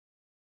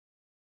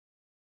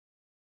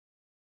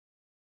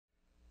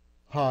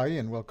Hi,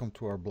 and welcome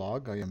to our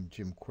blog. I am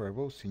Jim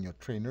Cuervo, Senior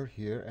Trainer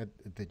here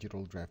at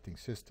Digital Drafting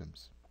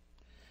Systems.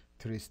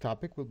 Today's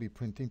topic will be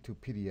printing to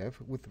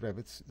PDF with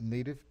Revit's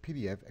native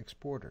PDF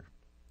exporter.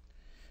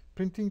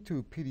 Printing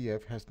to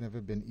PDF has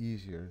never been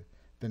easier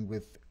than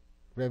with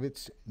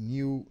Revit's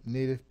new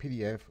native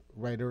PDF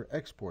writer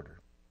exporter.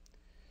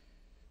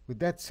 With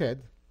that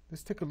said,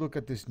 let's take a look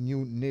at this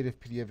new native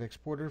PDF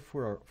exporter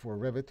for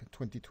Revit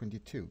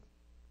 2022,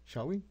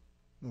 shall we?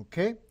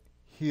 Okay,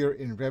 here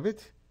in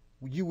Revit,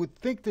 you would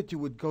think that you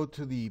would go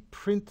to the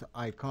print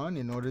icon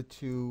in order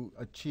to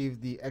achieve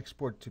the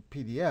export to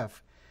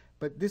PDF,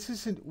 but this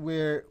isn't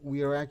where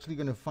we are actually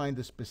going to find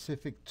the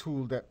specific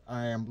tool that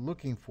I am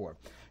looking for.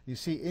 You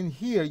see, in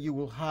here you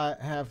will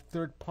have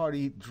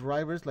third-party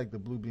drivers like the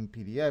Bluebeam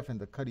PDF and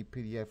the Cuddy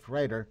PDF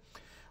Writer,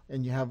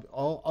 and you have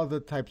all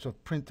other types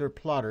of printer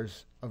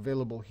plotters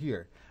available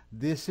here.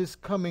 This is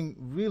coming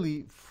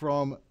really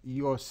from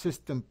your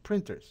system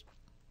printers.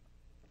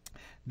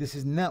 This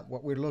is not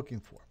what we're looking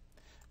for.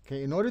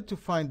 Okay, in order to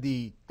find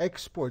the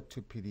export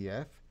to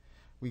PDF,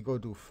 we go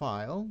to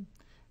File,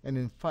 and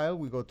in File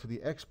we go to the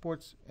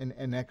Exports, and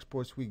in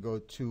Exports we go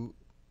to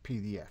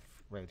PDF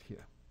right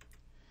here.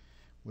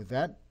 With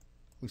that,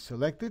 we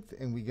select it,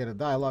 and we get a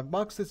dialog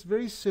box that's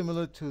very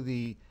similar to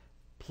the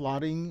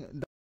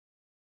plotting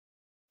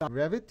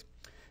Revit,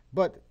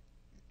 but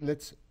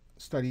let's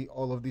study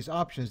all of these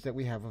options that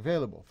we have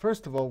available.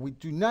 First of all, we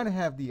do not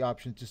have the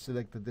option to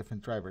select the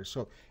different drivers.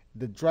 So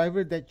the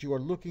driver that you are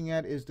looking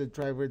at is the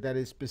driver that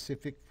is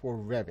specific for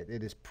Revit.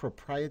 It is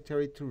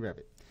proprietary to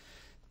Revit.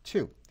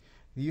 2,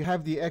 you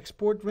have the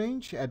export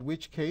range, at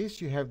which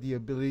case you have the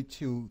ability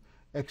to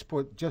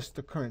export just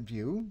the current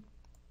view,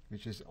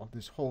 which is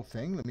this whole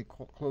thing. Let me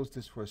close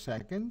this for a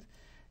second,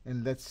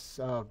 and let's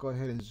go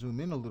ahead and zoom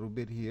in a little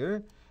bit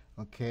here.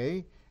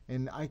 Okay,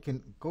 and I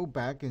can go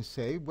back and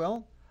say,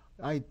 well,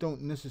 I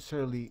don't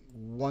necessarily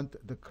want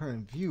the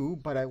current view,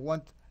 but I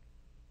want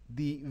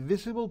the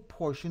visible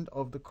portion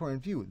of the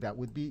current view. That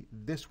would be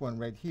this one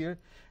right here,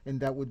 and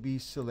that would be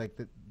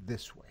selected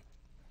this way.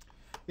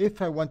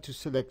 If I want to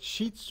select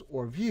sheets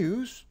or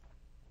views,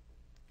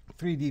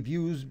 3D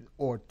views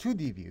or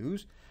 2D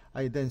views,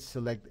 I then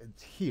select it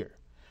here.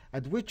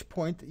 At which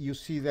point you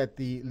see that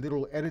the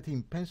little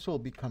editing pencil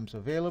becomes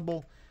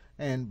available,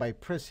 and by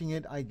pressing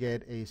it I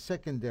get a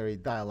secondary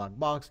dialog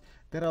box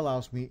that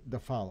allows me the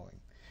following.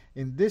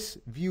 In this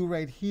view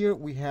right here,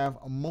 we have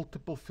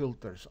multiple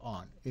filters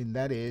on, and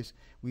that is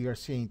we are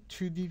seeing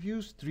 2D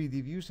views,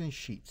 3D views, and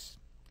sheets.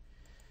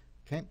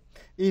 Okay.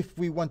 If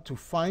we want to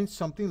find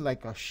something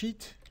like a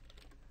sheet,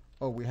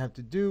 all we have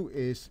to do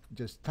is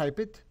just type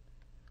it,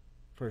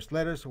 first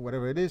letters or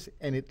whatever it is,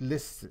 and it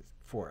lists it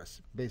for us.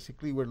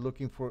 Basically, we're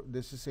looking for,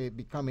 this is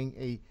becoming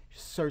a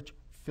search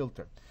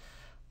filter.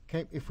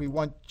 Okay. If we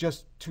want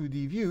just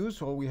 2D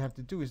views, all we have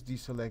to do is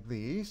deselect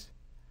these.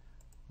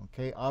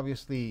 Okay,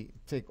 obviously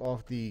take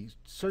off the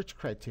search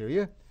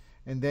criteria,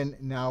 and then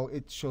now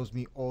it shows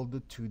me all the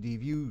 2D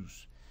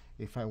views.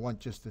 If I want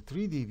just the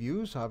 3D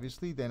views,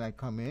 obviously, then I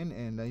come in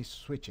and I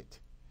switch it.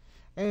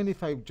 And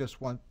if I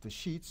just want the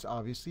sheets,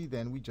 obviously,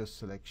 then we just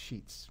select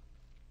sheets.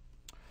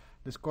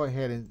 Let's go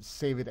ahead and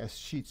save it as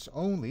sheets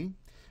only,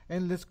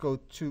 and let's go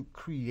to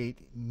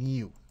create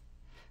new.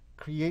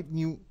 Create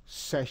new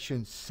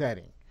session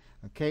setting.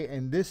 Okay,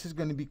 and this is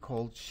going to be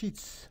called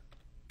sheets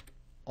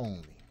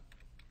only.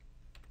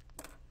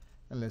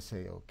 And let's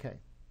say OK.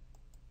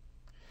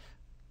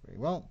 Very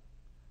well.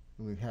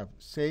 We have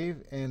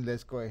save, and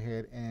let's go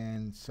ahead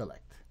and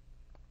select.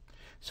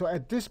 So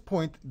at this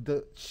point,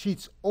 the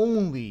sheets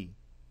only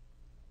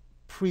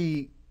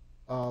pre-settings,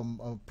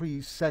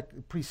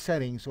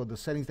 or the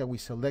settings that we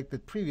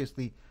selected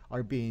previously,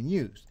 are being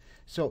used.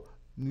 So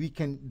we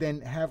can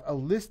then have a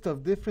list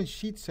of different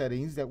sheet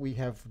settings that we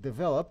have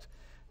developed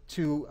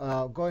to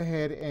go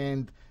ahead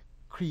and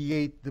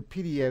create the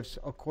PDFs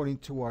according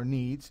to our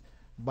needs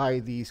by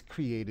these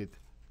created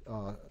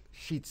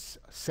sheets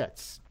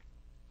sets.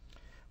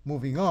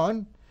 Moving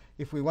on,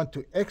 if we want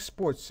to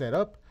export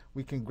setup,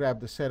 we can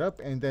grab the setup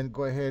and then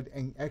go ahead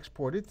and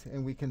export it,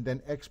 and we can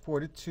then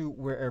export it to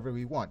wherever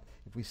we want.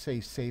 If we say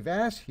save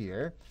as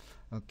here,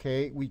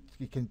 okay, we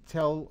can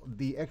tell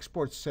the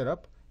export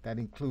setup, that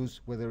includes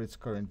whether it's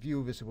current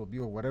view, visible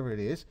view, or whatever it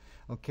is,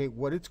 okay,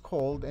 what it's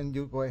called, and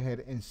you go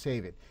ahead and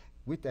save it.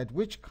 At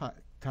which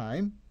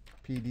time,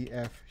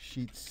 PDF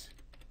sheets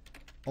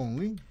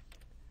only.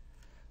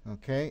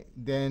 Okay,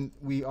 then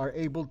we are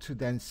able to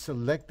then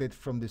select it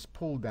from this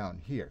pull down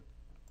here.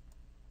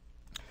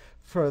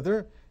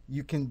 Further,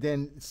 you can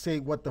then say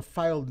what the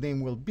file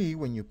name will be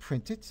when you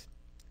print it.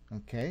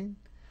 Okay,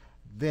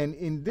 then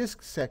in this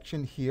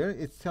section here,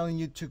 it's telling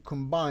you to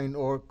combine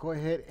or go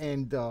ahead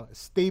and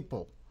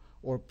staple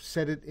or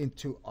set it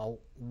into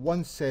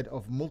one set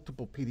of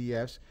multiple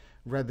PDFs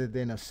rather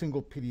than a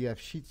single PDF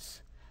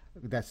sheets.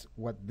 That's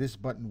what this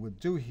button would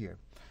do here.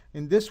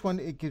 In this one,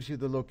 it gives you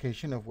the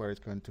location of where it's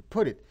going to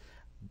put it.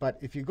 But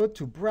if you go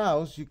to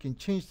Browse, you can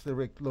change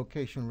the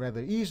location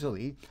rather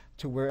easily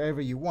to wherever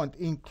you want,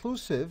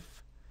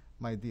 inclusive,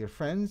 my dear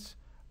friends,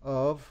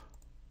 of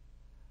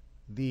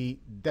the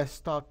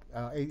desktop,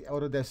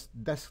 Autodesk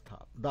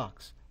desktop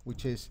docs,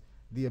 which is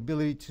the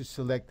ability to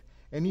select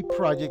any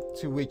project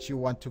to which you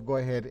want to go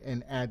ahead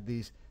and add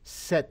these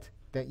set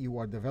that you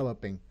are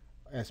developing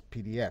as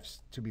PDFs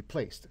to be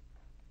placed.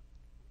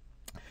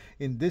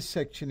 In this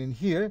section in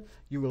here,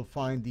 you will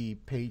find the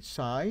page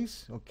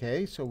size.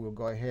 Okay, so we'll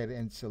go ahead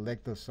and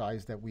select the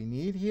size that we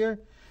need here.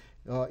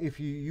 If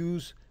you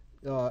use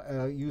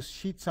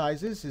sheet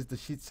sizes, is the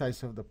sheet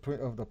size of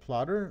the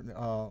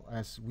plotter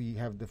as we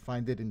have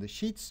defined it in the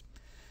sheets.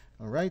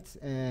 All right,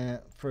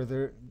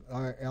 further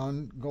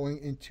on, going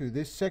into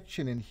this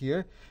section in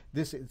here,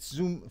 this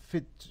zoom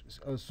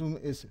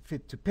is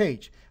fit to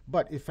page.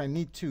 But if I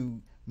need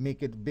to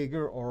make it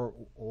bigger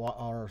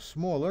or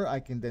smaller, I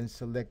can then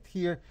select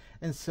here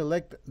and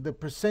select the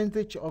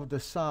percentage of the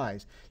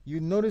size. You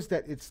notice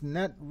that it's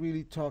not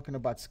really talking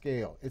about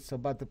scale. It's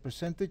about the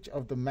percentage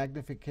of the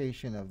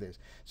magnification of this.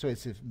 So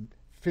it's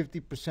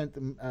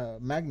 50%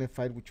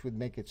 magnified, which would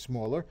make it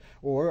smaller,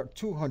 or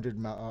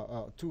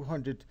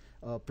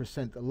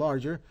 200%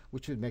 larger,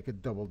 which would make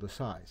it double the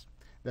size.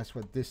 That's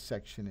what this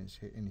section is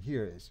in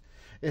here is.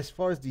 As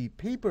far as the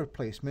paper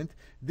placement,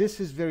 this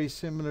is very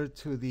similar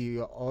to the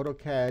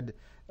AutoCAD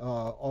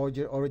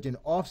origin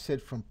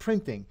offset from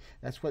printing.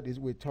 That's what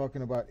we're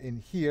talking about in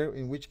here,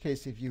 in which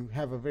case if you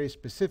have a very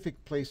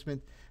specific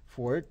placement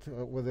for it,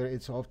 whether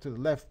it's off to the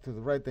left, to the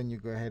right, then you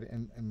go ahead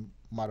and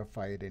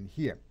modify it in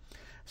here.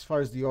 As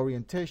far as the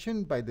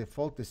orientation, by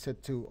default is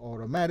set to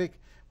automatic,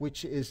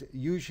 which is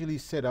usually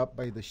set up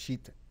by the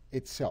sheet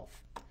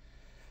itself.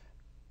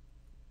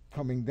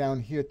 Coming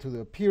down here to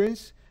the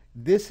appearance,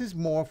 this is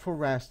more for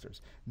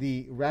rasters.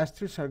 The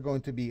rasters are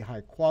going to be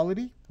high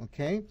quality,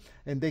 okay,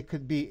 and they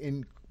could be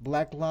in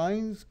black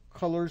lines,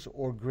 colors,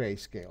 or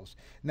grayscales.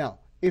 Now,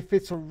 if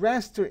it's a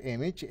raster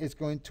image, it's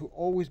going to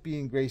always be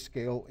in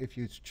grayscale if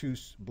you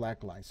choose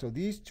black lines. So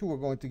these two are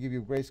going to give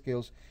you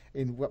grayscales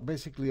in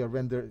basically a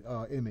render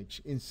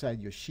image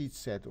inside your sheet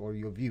set or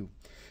your view.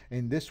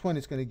 And this one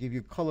is going to give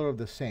you color of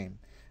the same.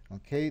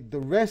 Okay, the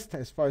rest,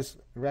 as far as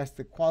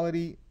raster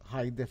quality,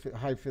 high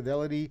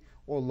fidelity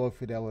or low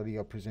fidelity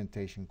or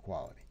presentation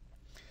quality.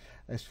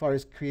 As far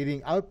as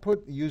creating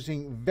output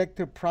using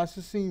vector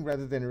processing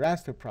rather than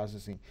raster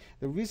processing.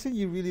 The reason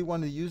you really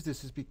want to use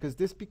this is because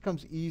this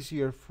becomes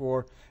easier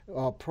for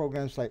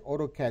programs like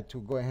AutoCAD to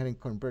go ahead and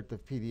convert the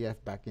PDF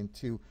back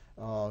into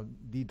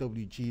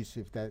DWGs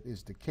if that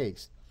is the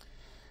case.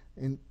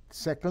 And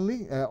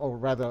secondly, or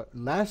rather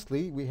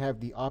lastly, we have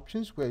the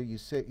options where you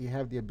say you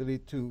have the ability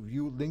to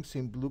view links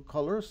in blue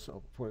colors,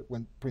 so for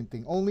when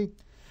printing only,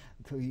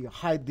 to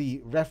hide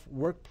the ref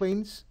work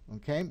planes,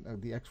 okay,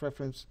 the X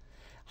reference,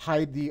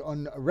 hide the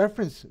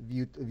unreferenced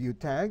view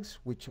tags,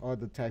 which are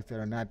the tags that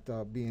are not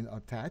being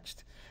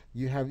attached.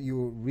 You have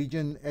your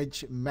region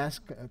edge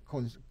mask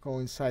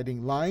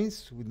coinciding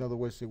lines. In other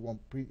words, it will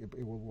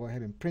go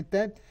ahead and print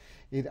that.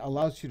 It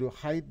allows you to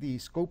hide the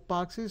scope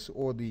boxes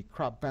or the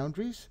crop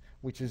boundaries,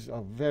 which is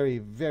a very,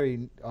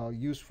 very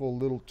useful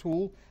little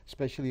tool,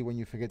 especially when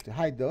you forget to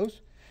hide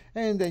those.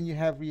 And then you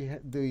have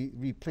the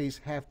replace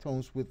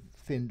halftones with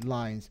thin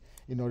lines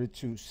in order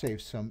to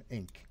save some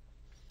ink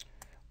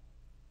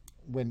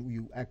when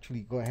you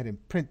actually go ahead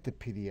and print the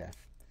PDF.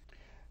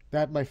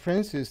 That, my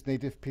friends, is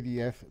native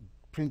PDF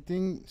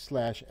printing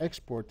 /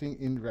 exporting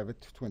in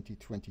Revit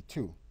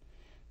 2022.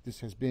 This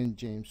has been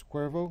James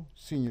Cuervo,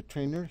 Senior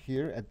Trainer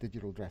here at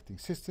Digital Drafting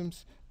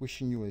Systems,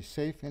 wishing you a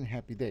safe and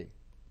happy day.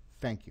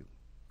 Thank you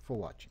for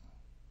watching.